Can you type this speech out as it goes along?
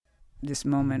this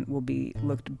moment will be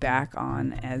looked back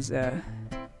on as a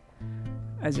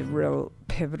real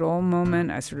pivotal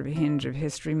moment, a sort of hinge of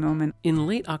history moment. In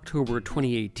late October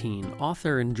 2018,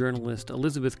 author and journalist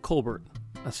Elizabeth Kolbert,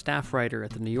 a staff writer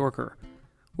at The New Yorker,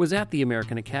 was at the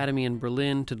American Academy in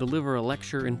Berlin to deliver a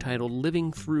lecture entitled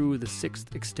Living Through the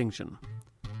Sixth Extinction.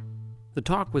 The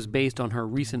talk was based on her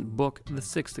recent book, The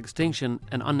Sixth Extinction,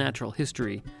 An Unnatural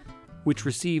History, which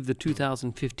received the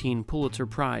 2015 Pulitzer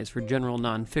Prize for General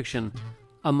Nonfiction,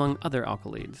 among other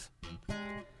accolades.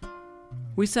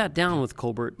 We sat down with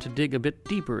Kolbert to dig a bit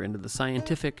deeper into the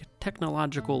scientific,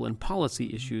 technological, and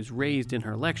policy issues raised in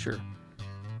her lecture,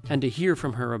 and to hear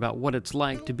from her about what it's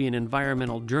like to be an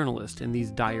environmental journalist in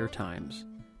these dire times.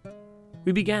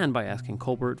 We began by asking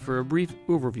Kolbert for a brief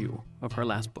overview of her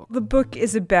last book. The book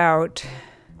is about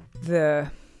the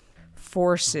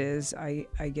forces, I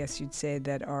guess you'd say,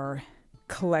 that are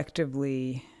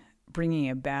collectively bringing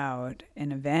about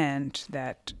an event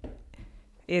that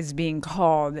is being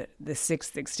called the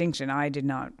sixth extinction. I did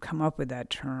not come up with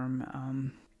that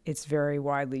term. It's very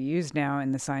widely used now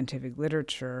in the scientific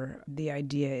literature. The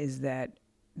idea is that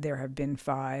there have been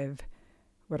 5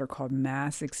 what are called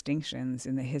mass extinctions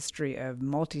in the history of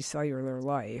multicellular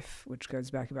life, which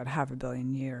goes back about 500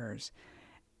 million years.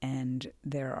 And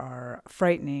there are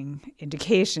frightening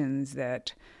indications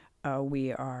that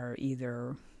we are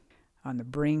either on the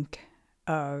brink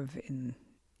of, in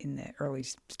the early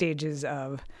stages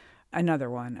of another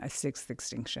one, a sixth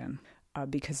extinction,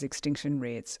 because extinction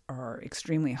rates are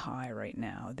extremely high right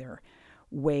now. They're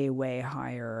way, way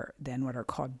higher than what are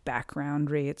called background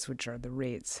rates, which are the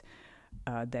rates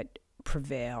that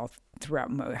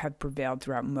have prevailed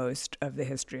throughout most of the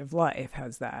history of life.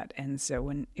 How's that? And so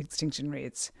when extinction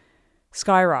rates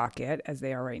skyrocket, as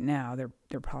they are right now,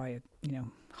 they're probably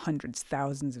hundreds,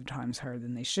 thousands of times higher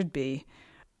than they should be.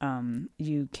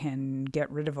 You can get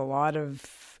rid of a lot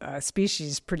of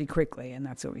species pretty quickly, and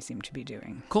that's what we seem to be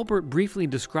doing. Kolbert briefly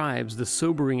describes the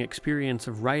sobering experience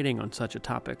of writing on such a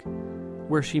topic,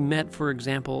 where she met, for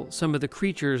example, some of the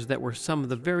creatures that were some of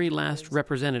the very last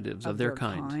representatives of their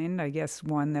kind. I guess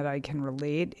one that I can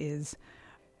relate is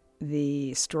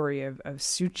the story of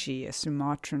Suchi, a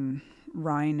Sumatran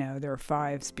rhino. There are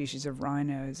 5 species of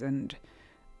rhinos, and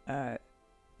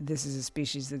this is a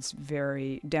species that's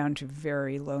down to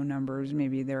very low numbers.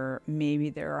 Maybe there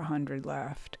are 100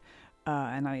 left.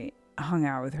 And I hung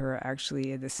out with her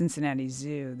actually at the Cincinnati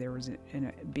Zoo. There was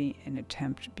an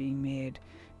attempt being made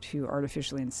to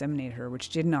artificially inseminate her, which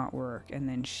did not work. And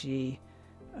then she,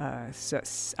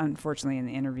 unfortunately, in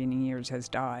the intervening years, has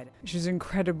died. She was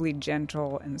incredibly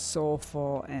gentle and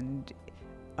soulful, and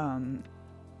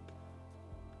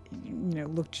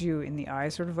looked you in the eye,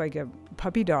 sort of like a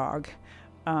puppy dog.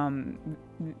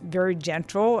 Very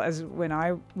gentle. As when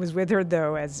I was with her,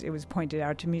 though, as it was pointed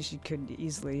out to me, she could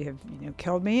easily have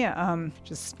killed me,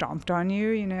 just stomped on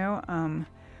you,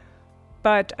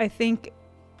 but I think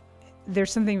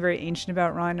there's something very ancient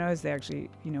about rhinos. They actually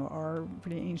are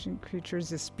pretty ancient creatures.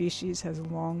 This species has a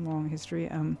long history,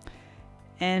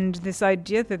 and this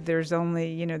idea that there's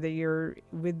only that you're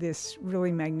with this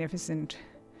really magnificent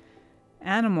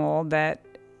animal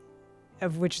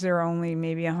of which there are only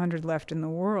maybe 100 left in the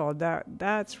world.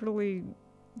 That's really,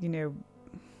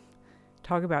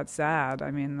 talk about sad.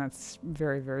 I mean, that's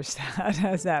very, very sad.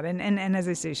 And as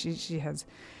I say, she has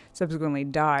subsequently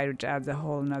died, which adds a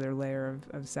whole another layer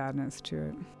of sadness to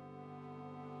it.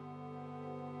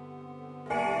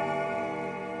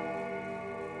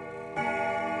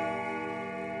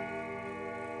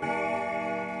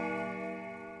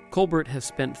 Kolbert has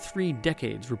spent 3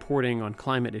 decades reporting on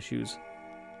climate issues.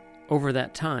 Over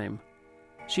that time,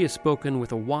 she has spoken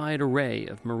with a wide array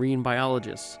of marine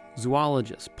biologists,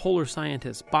 zoologists, polar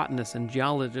scientists, botanists, and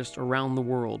geologists around the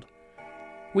world.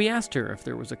 We asked her if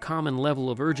there was a common level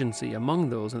of urgency among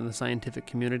those in the scientific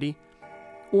community,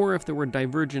 or if there were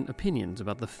divergent opinions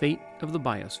about the fate of the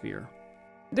biosphere.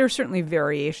 There are certainly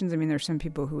variations. I mean, there's some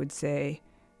people who would say,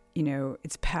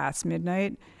 it's past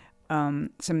midnight. Some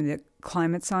of the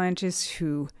climate scientists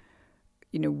who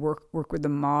work with the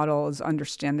models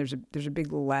understand there's a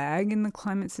big lag in the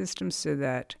climate system, so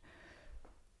that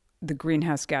the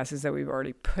greenhouse gases that we've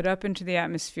already put up into the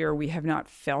atmosphere, we have not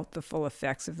felt the full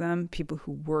effects of them. People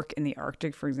who work in the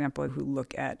Arctic, for example, who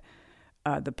look at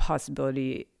the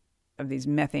possibility of these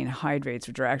methane hydrates,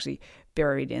 which are actually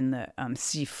buried in the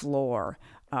sea floor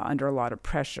under a lot of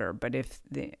pressure. But if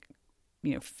the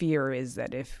fear is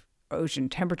that if ocean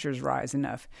temperatures rise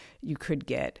enough, you could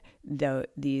get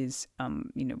these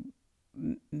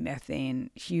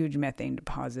huge methane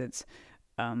deposits,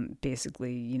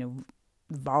 basically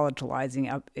volatilizing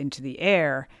up into the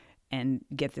air, and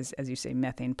get this, as you say,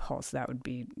 methane pulse. That would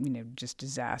be, just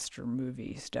disaster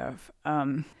movie stuff.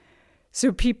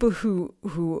 So people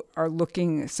who are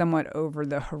looking somewhat over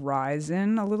the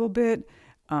horizon a little bit,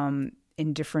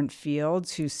 in different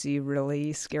fields, who see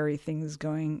really scary things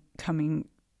coming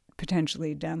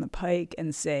potentially down the pike,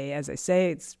 and say, as I say,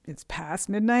 it's past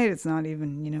midnight. It's not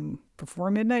even,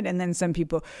 before midnight. And then some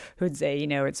people who would say,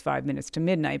 it's 5 minutes to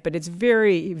midnight. But it's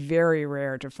very, very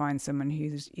rare to find someone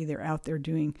who's either out there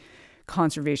doing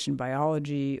conservation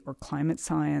biology or climate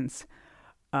science,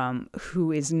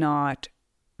 who is not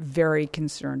very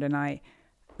concerned. And I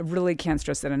really can't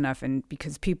stress that enough. And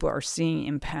because people are seeing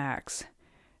impacts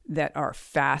that are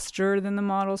faster than the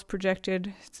models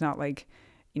projected. It's not like,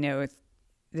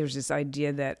 there's this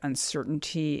idea that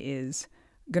uncertainty is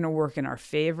going to work in our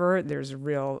favor. There's a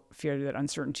real fear that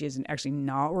uncertainty is actually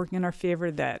not working in our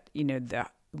favor, that,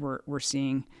 that we're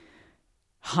seeing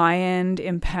high-end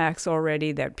impacts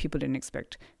already that people didn't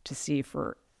expect to see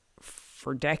for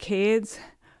decades.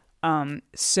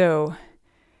 So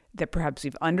that perhaps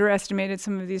we've underestimated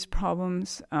some of these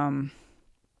problems.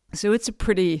 So it's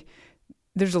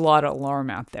there's a lot of alarm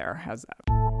out there. How's that?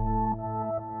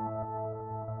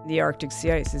 The Arctic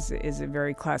sea ice is a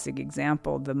very classic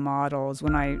example. The models,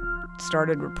 when I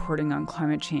started reporting on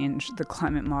climate change, the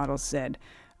climate models said,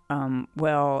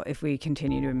 well, if we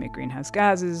continue to emit greenhouse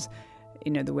gases,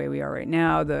 the way we are right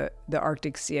now, the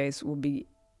Arctic sea ice will be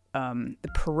the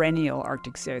perennial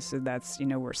Arctic sea ice. So that's,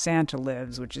 where Santa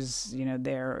lives, which is,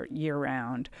 there year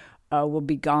round, will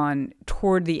be gone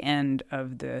toward the end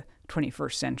of the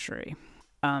 21st century.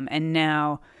 And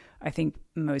now I think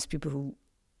most people who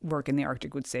work in the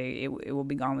Arctic would say it will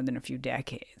be gone within a few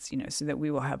decades, so that we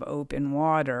will have open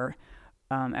water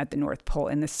at the North Pole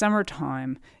in the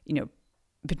summertime,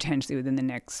 potentially within the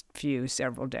next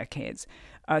several decades.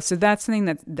 So that's something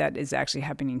that is actually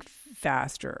happening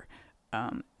faster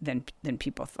than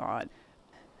people thought.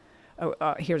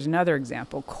 Here's another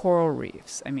example, coral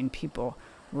reefs. I mean, people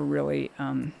were really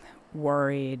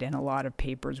worried, and a lot of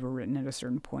papers were written at a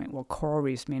certain point. Well, coral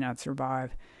reefs may not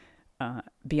survive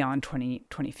beyond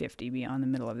 2050, beyond the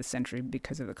middle of the century,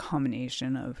 because of the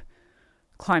combination of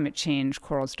climate change.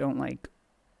 Corals don't like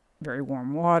very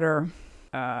warm water,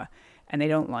 and they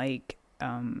don't like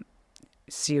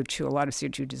CO2. A lot of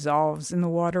CO2 dissolves in the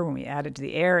water. When we add it to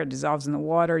the air, it dissolves in the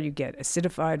water. You get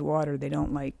acidified water. They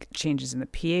don't like changes in the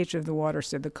pH of the water.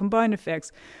 So the combined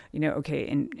effects, by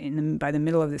the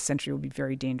middle of this century will be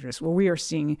very dangerous. Well, we are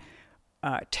seeing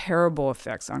terrible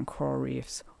effects on coral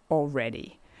reefs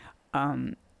already.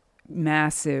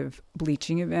 Massive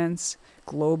bleaching events,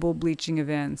 global bleaching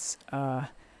events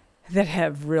that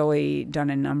have really done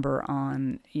a number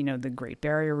on, the Great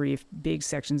Barrier Reef, big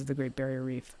sections of the Great Barrier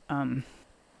Reef,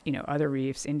 other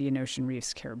reefs, Indian Ocean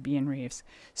reefs, Caribbean reefs.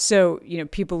 So,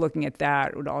 people looking at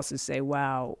that would also say,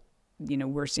 wow,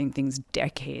 we're seeing things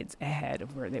decades ahead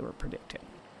of where they were predicted.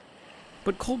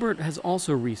 But Colbert has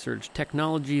also researched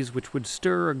technologies which would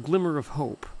stir a glimmer of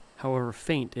hope, however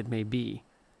faint it may be.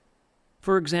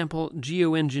 For example,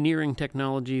 geoengineering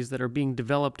technologies that are being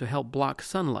developed to help block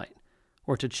sunlight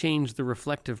or to change the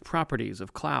reflective properties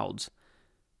of clouds.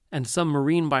 And some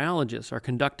marine biologists are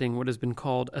conducting what has been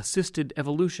called assisted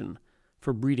evolution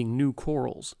for breeding new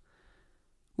corals.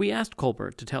 We asked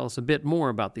Colbert to tell us a bit more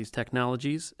about these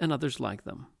technologies and others like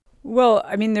them. Well,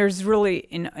 I mean, there's really,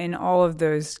 in all of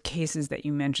those cases that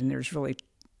you mentioned, there's really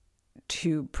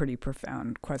two pretty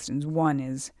profound questions. One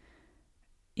is,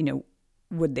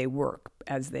 would they work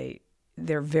as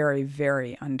they're very,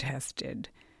 very untested.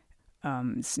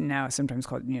 Now sometimes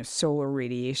called, solar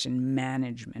radiation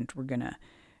management. We're going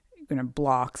to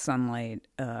block sunlight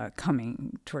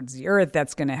coming towards the Earth.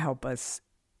 That's going to help us,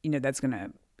 that's going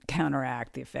to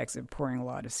counteract the effects of pouring a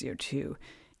lot of CO2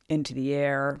 into the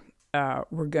air.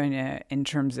 We're going to, in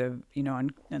terms of, in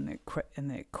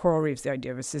the coral reefs, the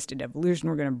idea of assisted evolution,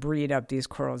 we're going to breed up these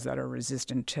corals that are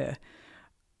resistant to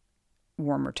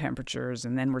warmer temperatures,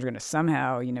 and then we're going to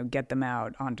somehow, get them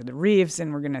out onto the reefs,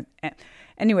 and we're going to,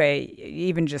 anyway,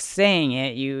 even just saying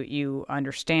it, you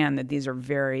understand that these are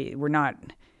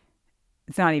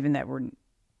it's not even that we're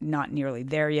not nearly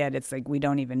there yet. It's like we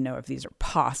don't even know if these are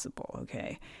possible,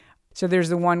 okay? So there's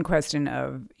the one question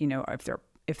of,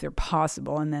 if they're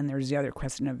possible, and then there's the other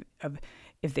question of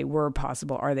if they were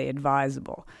possible, are they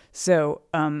advisable? So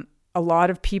a lot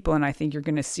of people, and I think you're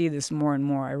going to see this more and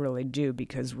more, I really do,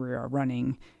 because we are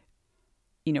running,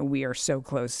 we are so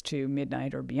close to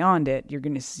midnight or beyond it, you're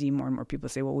going to see more and more people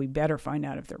say, well, we better find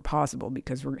out if they're possible,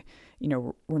 because we're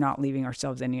not leaving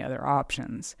ourselves any other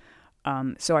options.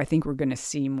 So I think we're going to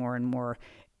see more and more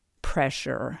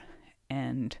pressure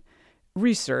and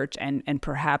research, and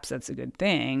perhaps that's a good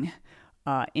thing,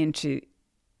 into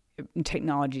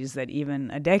technologies that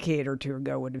even a decade or two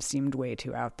ago would have seemed way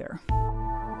too out there.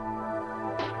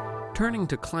 Turning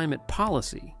to climate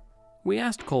policy, we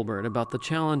asked Colbert about the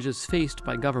challenges faced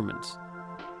by governments.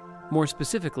 More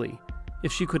specifically,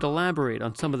 if she could elaborate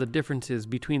on some of the differences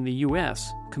between the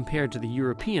U.S. compared to the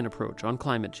European approach on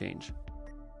climate change.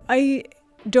 I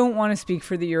don't want to speak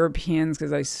for the Europeans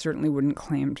because I certainly wouldn't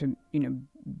claim to,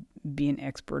 be an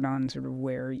expert on sort of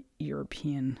where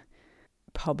European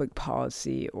public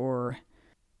policy or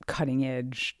cutting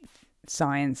edge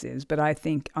science is. But I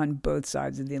think on both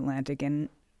sides of the Atlantic, and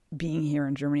being here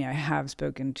in Germany, I have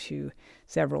spoken to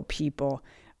several people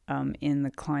in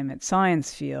the climate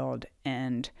science field,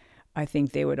 and I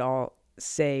think they would all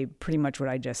say pretty much what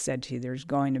I just said to you. There's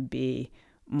going to be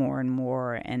more and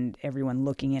more, and everyone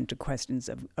looking into questions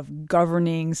of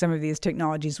governing some of these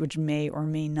technologies, which may or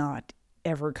may not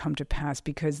ever come to pass,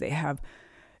 because they have,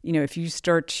 if you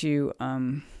start to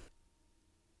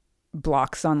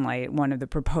block sunlight, one of the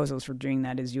proposals for doing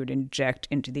that is you would inject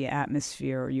into the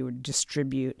atmosphere, or you would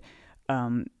distribute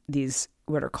these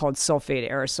what are called sulfate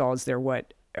aerosols. They're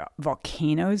what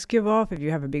volcanoes give off. If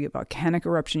you have a big volcanic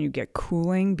eruption, you get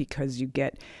cooling because you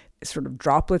get sort of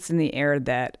droplets in the air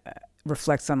that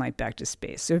reflect sunlight back to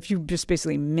space. So if you just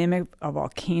basically mimic a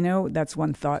volcano, that's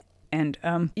one thought. And,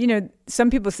 some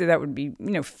people say that would be,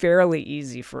 fairly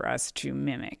easy for us to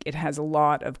mimic. It has a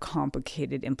lot of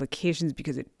complicated implications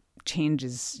because it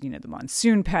changes, the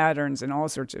monsoon patterns and all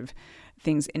sorts of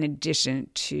things in addition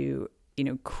to,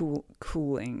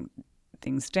 cooling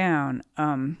things down.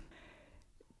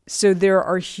 So there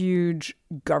are huge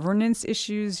governance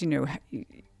issues,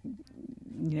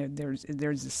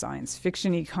 there's a science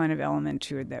fiction-y kind of element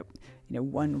to it that,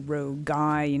 one rogue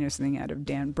guy, something out of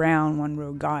Dan Brown, one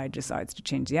rogue guy decides to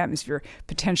change the atmosphere,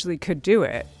 potentially could do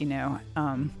it,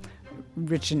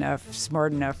 rich enough,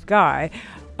 smart enough guy.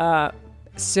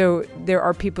 So there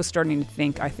are people starting to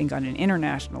think, I think, on an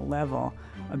international level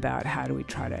about how do we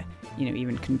try to,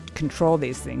 even control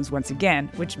these things once again,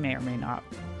 which may or may not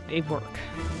work.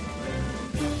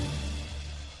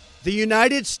 The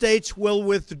United States will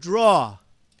withdraw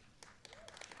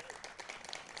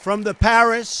from the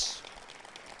Paris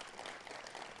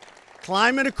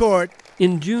Climate Accord.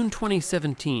 In June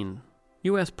 2017,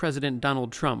 U.S. President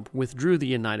Donald Trump withdrew the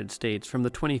United States from the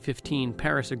 2015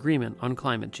 Paris Agreement on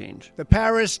climate change. The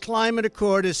Paris Climate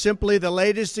Accord is simply the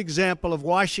latest example of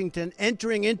Washington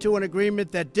entering into an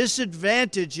agreement that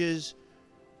disadvantages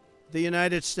the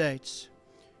United States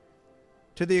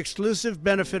to the exclusive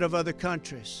benefit of other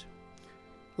countries,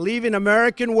 leaving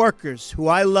American workers, who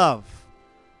I love,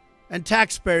 and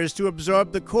taxpayers to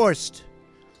absorb the cost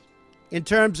in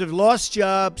terms of lost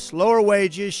jobs, lower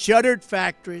wages, shuttered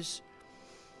factories,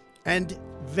 and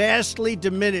vastly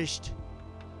diminished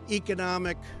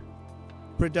economic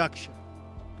production.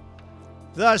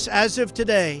 Thus, as of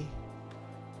today,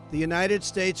 the United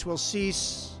States will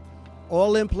cease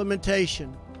all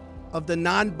implementation of the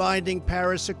non-binding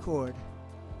Paris Accord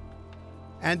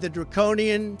and the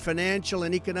draconian financial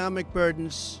and economic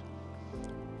burdens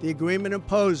the agreement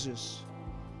imposes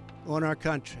on our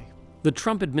country. The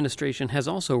Trump administration has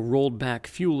also rolled back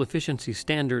fuel efficiency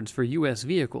standards for U.S.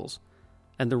 vehicles,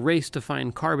 and the race to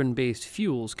find carbon-based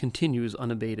fuels continues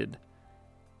unabated.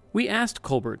 We asked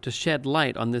Colbert to shed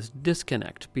light on this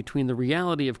disconnect between the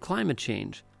reality of climate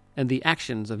change and the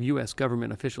actions of U.S.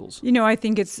 government officials. I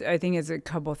think it's a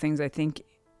couple of things. I think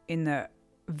in the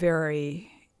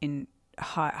in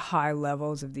high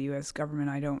levels of the U.S. government,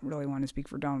 I don't really want to speak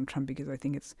for Donald Trump because I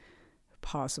think it's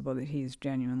possible that he's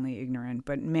genuinely ignorant,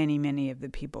 but many of the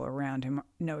people around him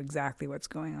know exactly what's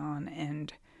going on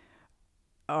and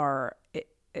are,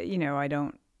 I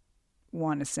don't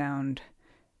want to sound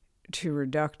too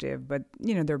reductive, but,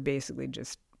 they're basically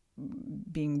just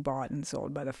being bought and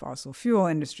sold by the fossil fuel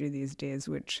industry these days,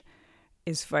 which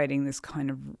is fighting this kind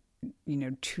of,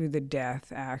 to the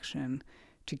death action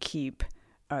to keep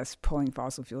us pulling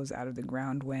fossil fuels out of the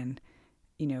ground when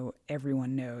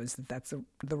everyone knows that that's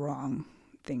the wrong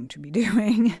thing to be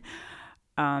doing.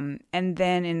 And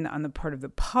then on the part of the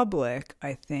public,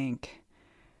 I think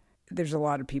there's a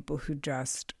lot of people who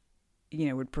just,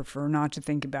 would prefer not to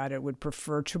think about it, would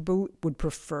prefer to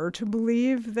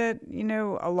believe that,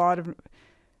 a lot of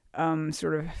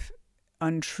sort of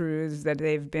untruths that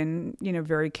they've been,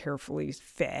 very carefully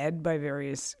fed by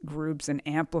various groups and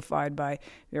amplified by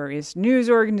various news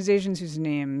organizations whose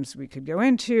names we could go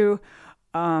into.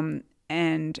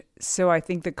 And so I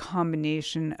think the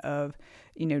combination of,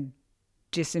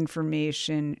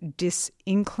 disinformation,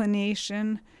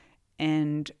 disinclination,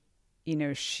 and,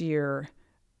 sheer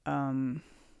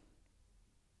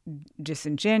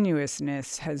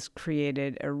disingenuousness has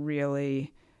created a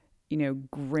really,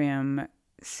 grim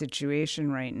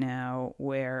situation right now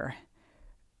where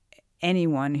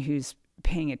anyone who's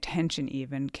paying attention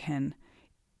even can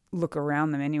look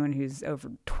around them. Anyone who's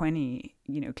over 20,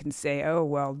 can say, oh,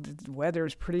 well, the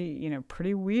weather's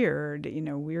pretty weird.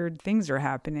 Weird things are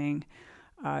happening.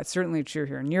 It's certainly true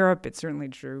here in Europe. It's certainly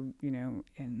true,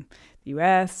 in the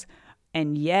U.S.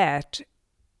 And yet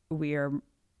we are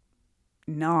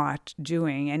not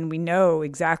doing, and we know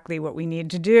exactly what we need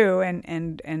to do.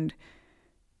 And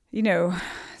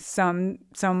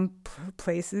some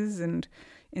places and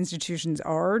institutions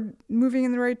are moving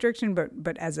in the right direction,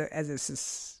 but as a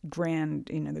grand,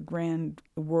 the grand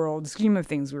world scheme of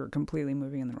things, we're completely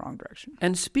moving in the wrong direction.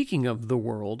 And speaking of the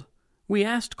world, we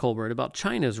asked Colbert about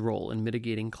China's role in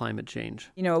mitigating climate change.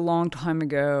 A long time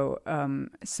ago,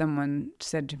 someone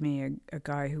said to me, a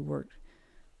guy who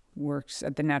works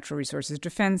at the Natural Resources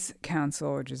Defense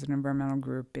Council, which is an environmental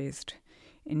group based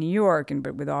in New York,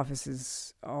 but with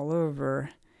offices all over,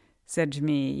 said to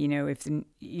me, if the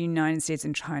United States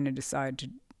and China decide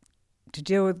to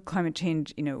deal with climate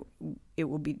change,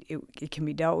 it can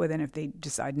be dealt with, and if they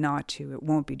decide not to, it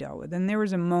won't be dealt with. And there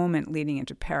was a moment leading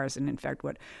into Paris, and in fact,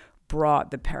 what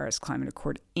brought the Paris Climate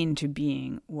Accord into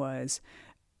being was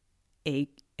an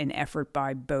effort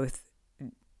by both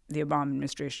the Obama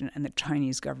administration and the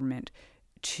Chinese government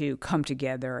to come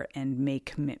together and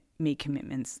make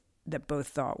commitments that both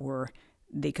thought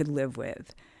they could live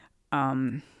with.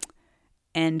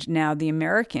 And now the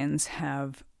Americans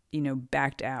have,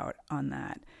 backed out on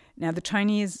that. Now the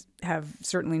Chinese have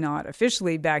certainly not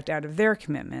officially backed out of their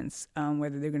commitments.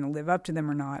 Whether they're going to live up to them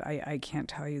or not, I can't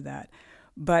tell you that.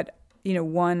 But,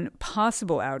 one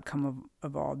possible outcome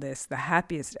of all this, the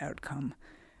happiest outcome,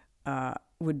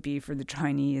 would be for the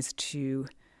Chinese to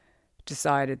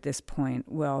decide at this point,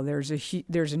 well, there's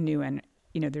a new and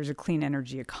there's a clean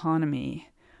energy economy.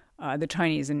 The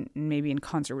Chinese, and maybe in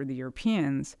concert with the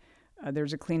Europeans,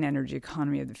 there's a clean energy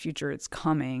economy of the future. It's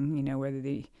coming, whether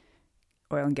the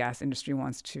oil and gas industry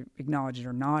wants to acknowledge it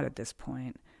or not at this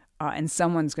point. And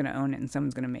someone's going to own it, and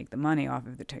someone's going to make the money off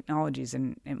of the technologies,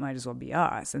 and it might as well be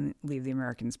us and leave the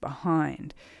Americans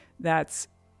behind. That's,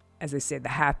 as I say, the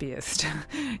happiest,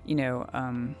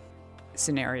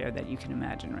 scenario that you can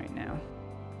imagine right now.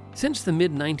 Since the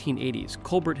mid-1980s,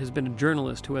 Colbert has been a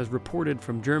journalist who has reported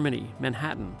from Germany,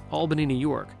 Manhattan, Albany, New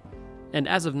York, and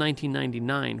as of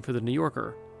 1999 for The New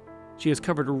Yorker, she has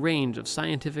covered a range of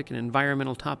scientific and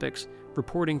environmental topics,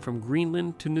 reporting from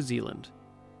Greenland to New Zealand.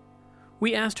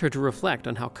 We asked her to reflect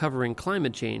on how covering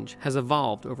climate change has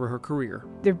evolved over her career.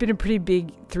 There have been a pretty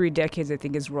big 3 decades, I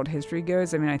think, as world history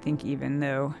goes. I mean, I think even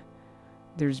though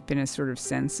there's been a sort of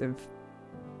sense of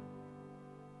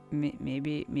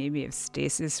maybe of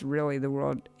stasis, really the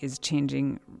world is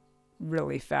changing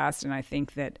really fast. And I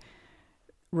think that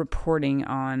reporting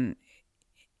on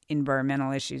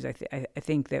environmental issues, I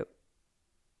think that,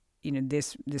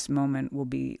 this moment will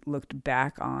be looked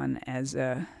back on as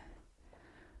a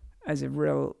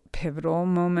real pivotal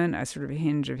moment, a sort of a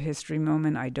hinge of history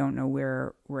moment. I don't know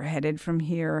where we're headed from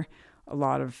here. A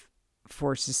lot of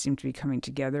forces seem to be coming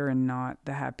together in not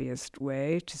the happiest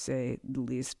way, to say the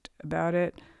least about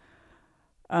it.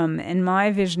 And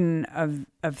my vision of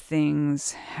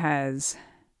things has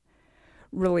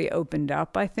really opened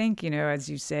up, I think. As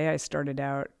you say, I started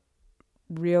out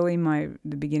really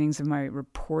the beginnings of my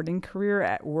reporting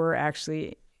career were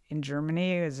actually in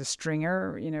Germany as a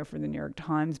stringer, for the New York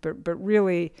Times. But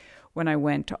really, when I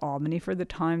went to Albany for the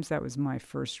Times, that was my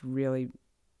first really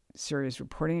serious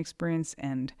reporting experience.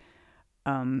 And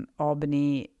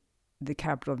Albany, the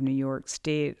capital of New York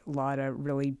State, a lot of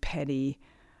really petty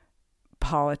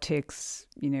politics,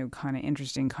 kind of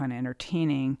interesting, kind of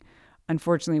entertaining.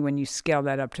 Unfortunately, when you scale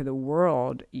that up to the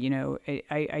world,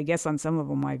 I guess on some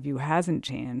level my view hasn't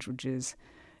changed, which is,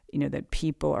 that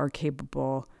people are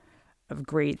capable of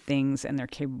great things and they're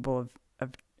capable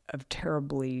of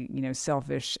terribly,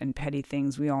 selfish and petty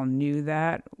things. We all knew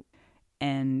that.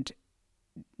 And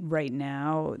right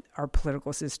now, our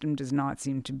political system does not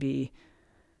seem to be,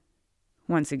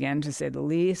 once again, to say the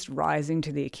least, rising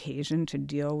to the occasion to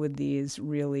deal with these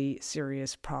really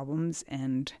serious problems.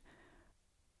 And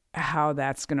how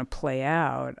that's going to play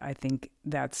out, I think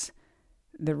that's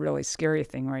the really scary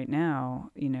thing right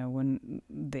now, when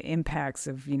the impacts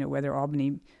of, whether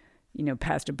Albany,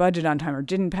 passed a budget on time or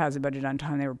didn't pass a budget on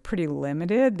time, they were pretty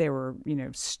limited. They were,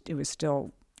 it was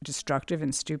still destructive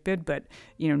and stupid, but,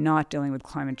 not dealing with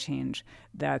climate change,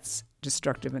 that's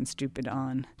destructive and stupid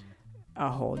on a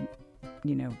whole,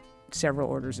 several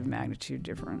orders of magnitude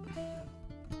different.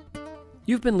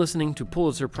 You've been listening to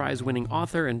Pulitzer Prize-winning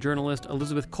author and journalist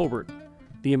Elizabeth Kolbert,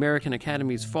 the American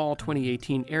Academy's Fall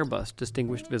 2018 Airbus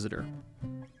Distinguished Visitor.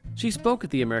 She spoke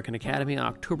at the American Academy on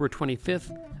October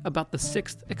 25th about the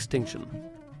sixth extinction.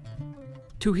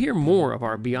 To hear more of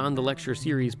our Beyond the Lecture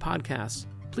series podcasts,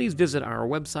 please visit our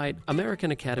website,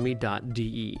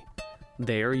 americanacademy.de.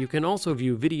 There, you can also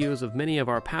view videos of many of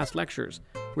our past lectures,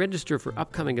 register for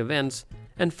upcoming events,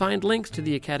 and find links to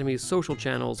the Academy's social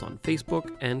channels on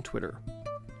Facebook and Twitter.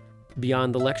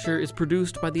 Beyond the Lecture is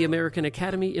produced by the American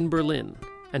Academy in Berlin,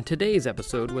 and today's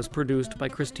episode was produced by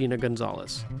Christina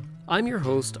Gonzalez. I'm your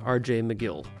host, RJ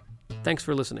McGill. Thanks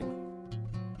for listening.